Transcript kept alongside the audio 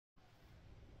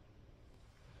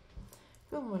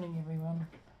Good morning everyone,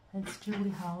 it's Julie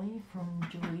Harley from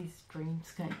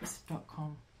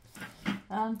juliesdreamscapes.com.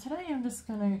 Today I'm just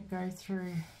going to go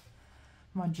through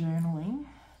my journaling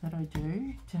that I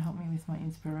do to help me with my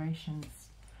inspirations.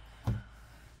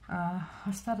 I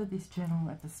started this journal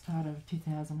at the start of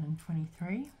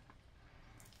 2023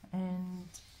 and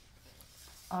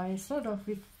I started off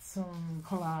with some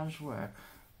collage work,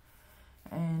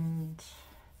 and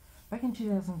back in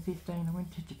 2015 I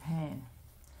went to Japan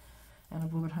and I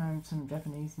brought home some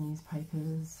Japanese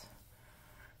newspapers,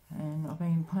 and I've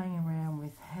been playing around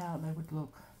with how they would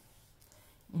look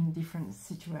in different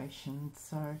situations.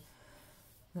 So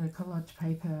the collage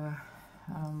paper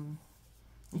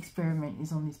experiment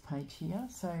is on this page here,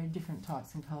 so different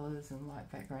types and colours and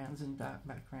light backgrounds and dark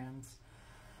backgrounds.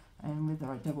 And whether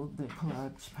I doubled the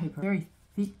collage paper, very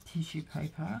thick tissue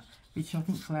paper, which I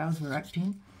think flowers were wrapped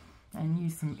in, and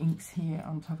use some inks here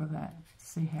on top of that to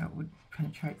see how it would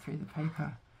penetrate through the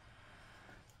paper.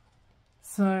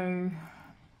 So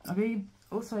I've been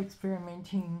also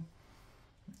experimenting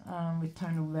with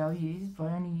tonal values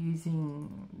by only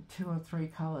using 2 or 3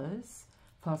 colours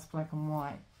plus black and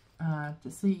white to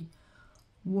see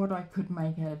what I could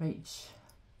make out of each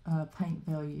paint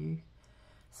value.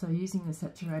 So using the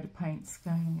saturated paints,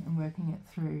 going and working it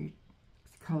through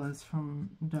colours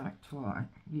from dark to light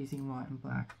using white and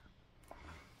black.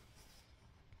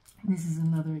 This is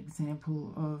another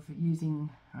example of using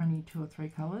only 2 or 3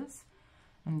 colours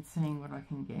and seeing what I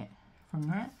can get from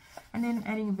that. And then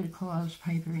adding a bit of collage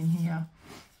paper in here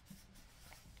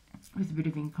with a bit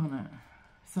of ink on it.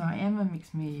 So I am a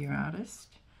mixed media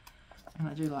artist and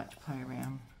I do like to play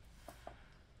around.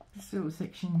 This little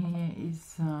section here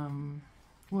is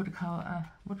watercolour,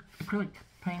 acrylic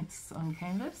paints on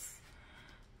canvas.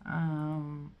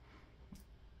 And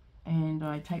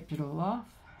I taped it all off.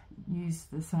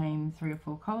 Used the same 3 or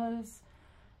 4 colours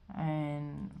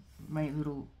and made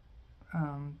little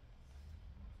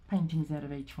paintings out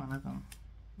of each one of them.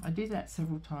 I do that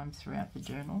several times throughout the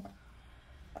journal.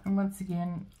 And once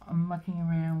again, I'm mucking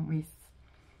around with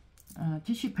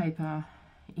tissue paper,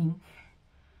 ink,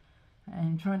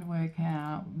 and trying to work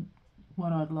out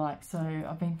what I'd like. So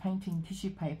I've been painting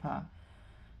tissue paper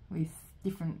with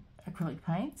different acrylic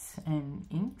paints and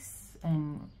inks,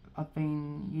 and I've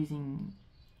been using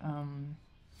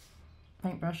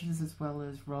paint brushes as well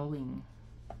as rolling.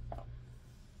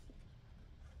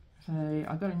 So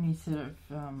I got a new set of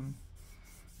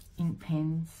ink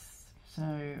pens, so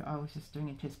I was just doing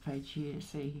a test page here to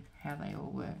see how they all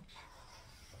worked.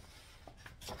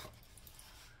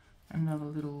 Another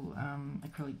little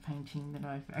acrylic painting that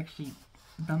I've actually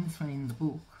done this one in the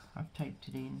book. I've taped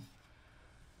it in.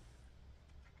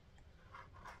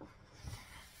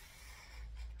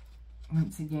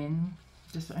 Once again,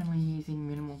 just only using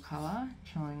minimal colour,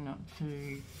 trying not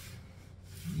to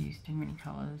use too many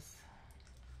colours.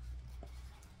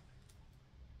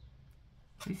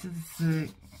 This is the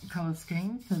colour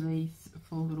scheme for these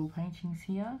 4 little paintings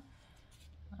here.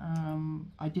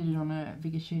 I did it on a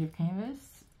bigger sheet of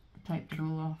canvas, taped it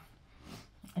all off,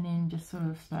 and then just sort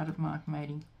of started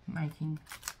making.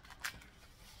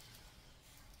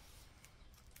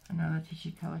 Another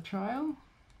tissue colour trial.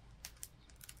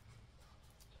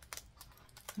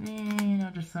 Then I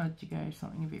decided to go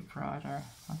something a bit brighter.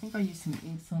 I think I used some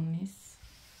inks on this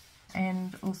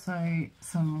and also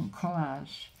some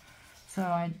collage. So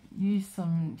I used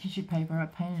some tissue paper, I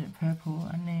painted it purple,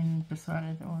 and then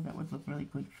decided, oh, that would look really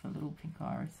good for little pink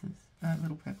irises,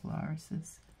 little purple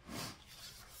irises.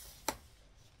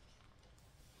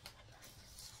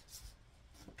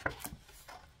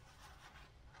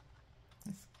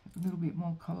 Just a little bit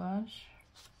more collage.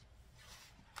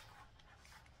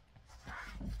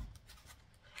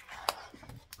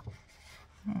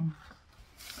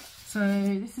 So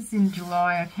this is in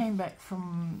July. I came back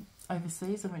from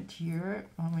overseas. I went to Europe.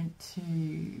 I went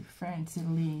to France,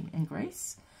 Italy and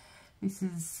Greece. This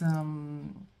is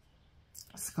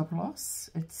Scopolos.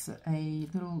 It's a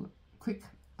little quick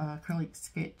acrylic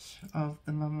sketch of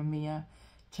the Mamma Mia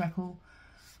chapel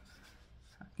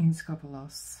in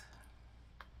Scopolos.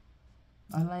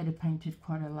 I later painted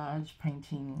quite a large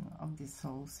painting of this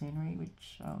whole scenery,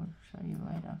 which I'll show you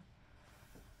later.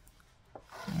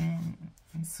 And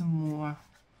some more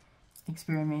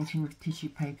experimenting with tissue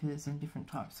papers and different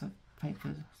types of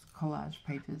papers, collage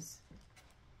papers.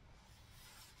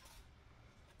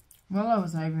 While I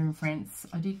was over in France,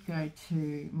 I did go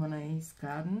to Monet's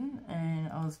garden,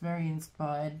 and I was very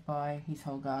inspired by his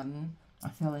whole garden. I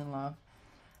fell in love.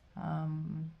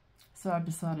 So I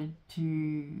decided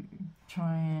to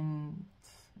try and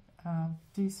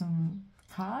do some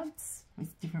cards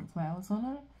with different flowers on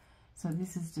it. So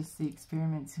this is just the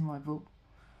experiments in my book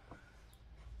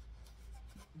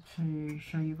to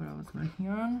show you what I was working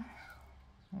on.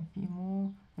 A few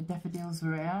more. The daffodils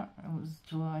were out. It was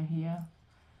July here,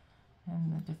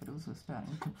 and the daffodils were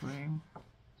starting to bloom.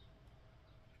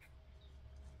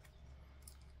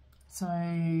 So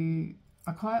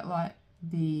I quite like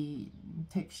the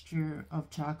texture of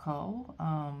charcoal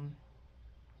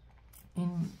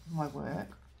in my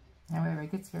work. However,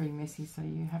 it gets very messy, so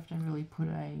you have to really put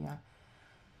a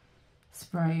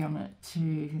spray on it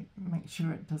to make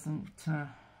sure it doesn't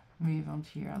move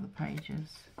onto your other pages.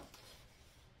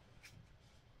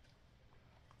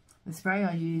 The spray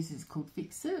I use is called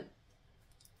Fix It,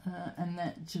 and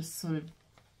that just sort of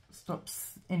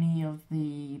stops any of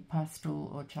the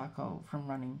pastel or charcoal from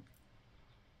running.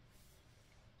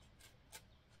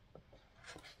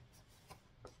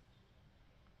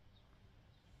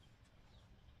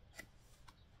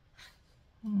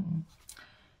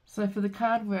 So for the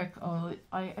card work,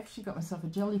 I actually got myself a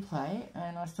jelly plate,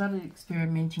 and I started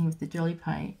experimenting with the jelly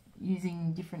paint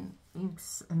using different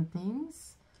inks and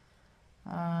things.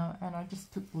 And I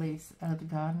just took leaves out of the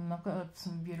garden. I've got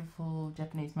some beautiful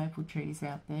Japanese maple trees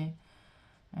out there,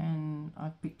 and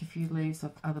I've picked a few leaves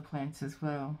of other plants as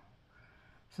well.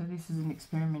 So this is an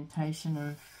experimentation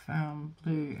of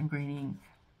blue and green ink.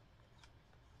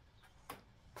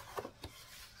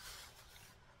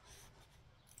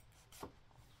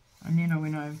 And then I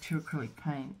went over to acrylic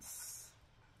paints.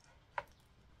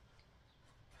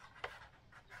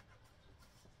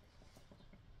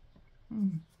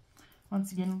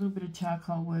 Once again, a little bit of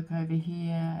charcoal work over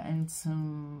here, and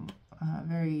some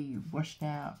very washed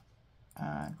out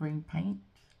green paint,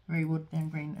 very watered down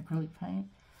green acrylic paint.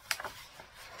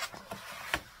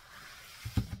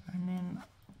 And then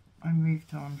I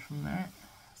moved on from that.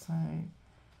 So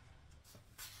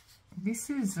this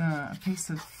is a piece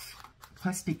of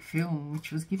plastic film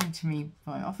which was given to me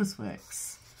by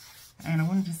Officeworks, and I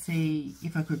wanted to see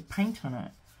if I could paint on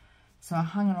it. So I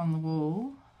hung it on the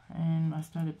wall and I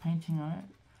started painting on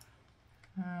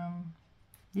it.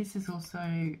 This is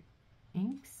also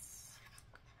inks,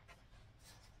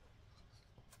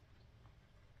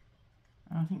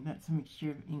 and I think that's a mixture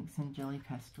of inks and jelly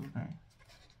pastel though.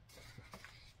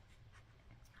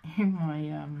 In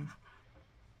my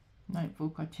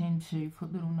notebook, I tend to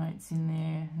put little notes in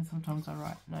there, and sometimes I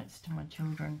write notes to my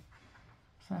children,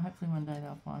 so hopefully one day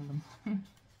they'll find them.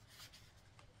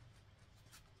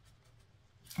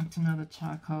 That's another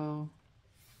charcoal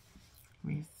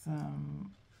with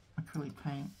acrylic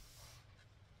paint,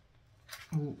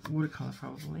 or watercolour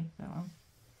probably, that one.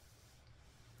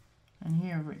 And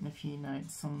here I've written a few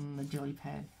notes on the jelly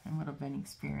pad and what I've been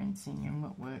experiencing and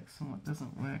what works and what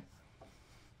doesn't work.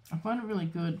 I find it really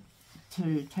good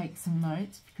to take some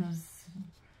notes, because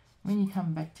when you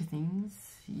come back to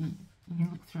things, you can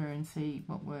look through and see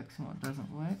what works and what doesn't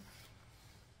work.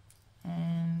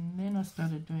 And then I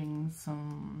started doing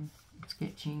some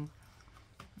sketching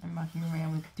and mucking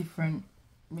around with different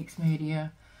mixed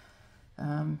media,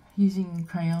 using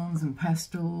crayons and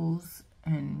pastels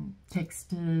and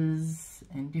textures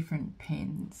and different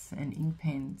pens and ink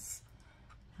pens.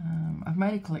 I've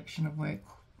made a collection of work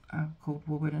called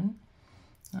Warburton,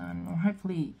 and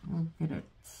hopefully we'll get it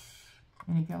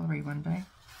in a gallery one day.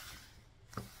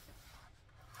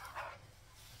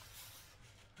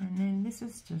 And then this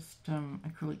is just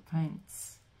acrylic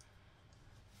paints.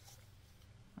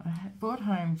 I brought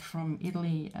home from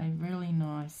Italy a really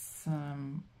nice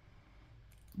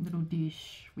little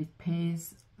dish with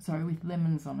with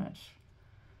lemons on it,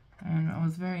 and I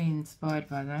was very inspired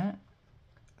by that.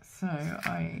 So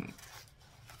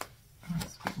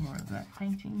let's get more of that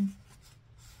painting.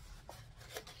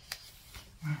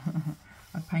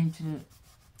 I painted it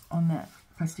on that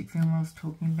plastic film I was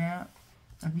talking about.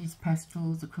 I've used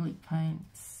pastels, acrylic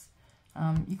paints.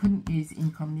 You couldn't use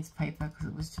ink on this paper because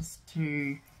it was just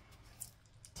too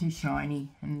shiny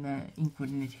and the ink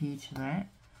wouldn't adhere to that.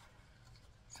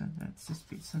 So that's just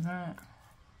bits of that.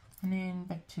 And then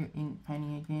back to ink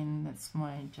painting again. That's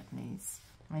my Japanese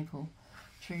maple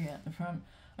tree out the front.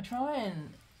 I try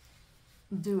and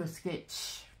do a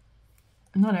sketch,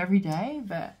 not every day,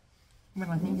 but when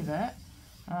I think of that,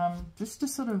 just to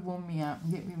sort of warm me up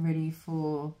and get me ready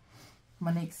for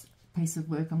my next piece of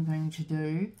work I'm going to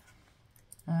do.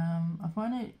 I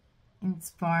find it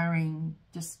inspiring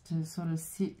just to sort of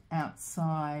sit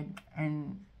outside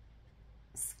and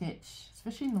sketch,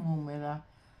 especially in the warm weather.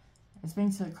 It's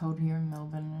been so cold here in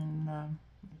Melbourne,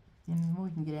 and the more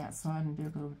we can get outside and do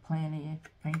a little plein air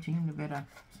painting, the better.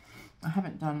 I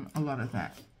haven't done a lot of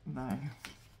that though.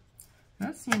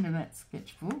 That's the end of that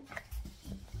sketchbook.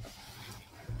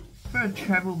 For a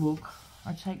travel book,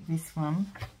 I take this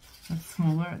one. It's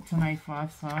smaller, it's an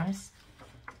A5 size.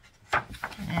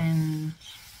 And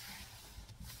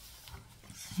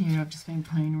here I've just been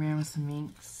playing around with some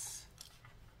inks.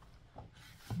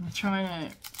 I'm trying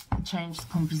to change the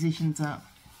compositions up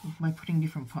by putting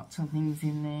different pots and things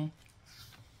in there.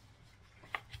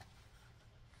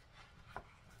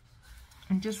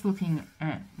 And just looking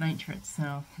at nature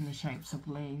itself and the shapes of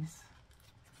leaves.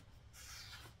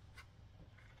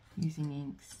 Using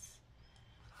inks.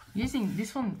 Using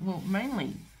this one, well,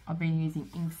 mainly I've been using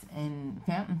inks and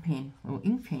fountain pen, or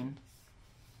ink pen.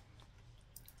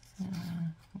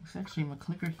 It's actually my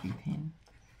calligraphy pen.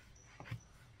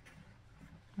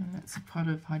 And that's a pot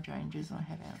of hydrangeas I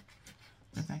have out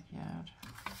the backyard.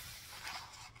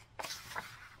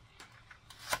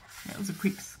 That was a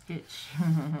quick sketch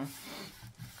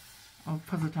of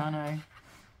Positano.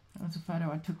 That was a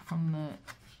photo I took from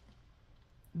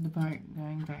the boat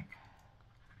going back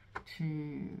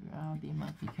to the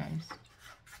Amalfi Coast.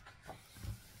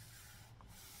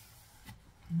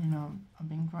 And then I've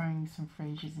been growing some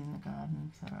freesias in the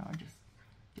garden, so I just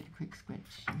did a quick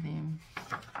sketch of them.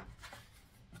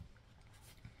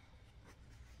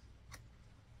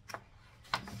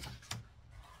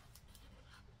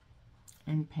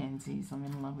 And pansies, I'm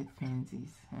in love with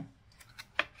pansies. So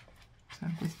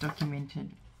I've just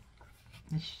documented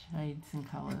the shades and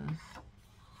colours.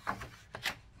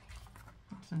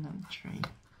 That's another tree.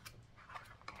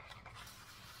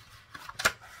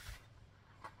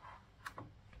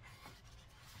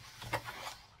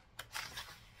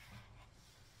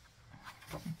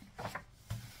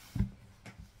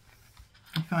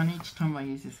 I find each time I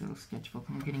use this little sketchbook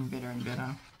I'm getting better and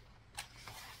better.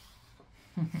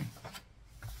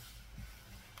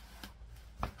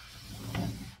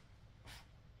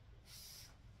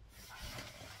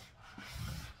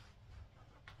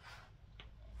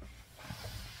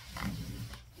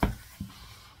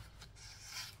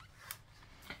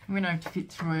 I went over to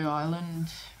Fitzroy Island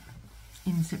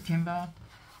in September.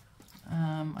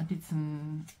 I did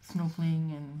some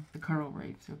snorkeling and the coral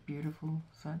reefs were beautiful,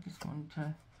 so I just wanted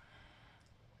to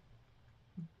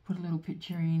put a little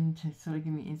picture in to sort of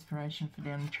give me inspiration for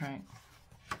down the track.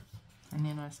 And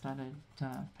then I started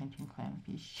painting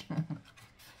clownfish.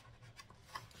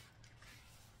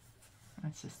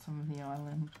 That's just some of the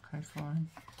island coastline.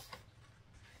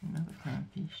 Another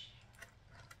clownfish.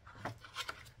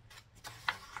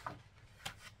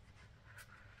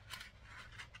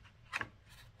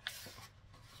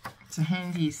 It's a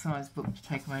handy size book to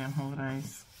take away on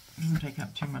holidays. It doesn't take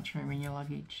up too much room in your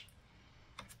luggage.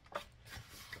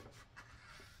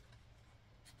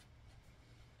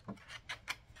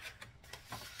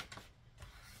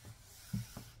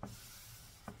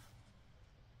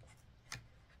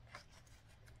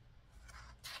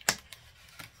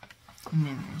 And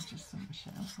then there's just some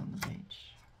shells on the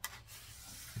beach.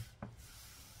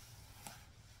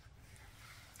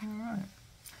 Alright.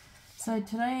 So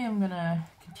today I'm going to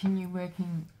continue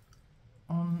working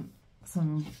on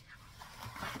some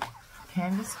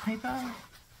canvas paper,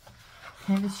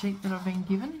 canvas sheet that I've been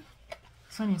given.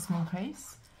 It's only a small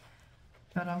piece,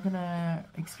 but I'm going to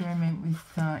experiment with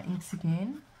inks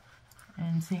again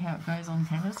and see how it goes on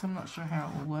canvas. I'm not sure how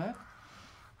it will work.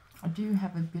 I do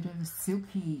have a bit of a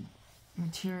silky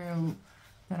material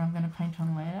that I'm going to paint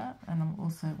on later, and I'm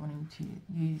also wanting to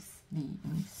use the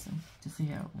inks to see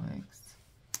how it works.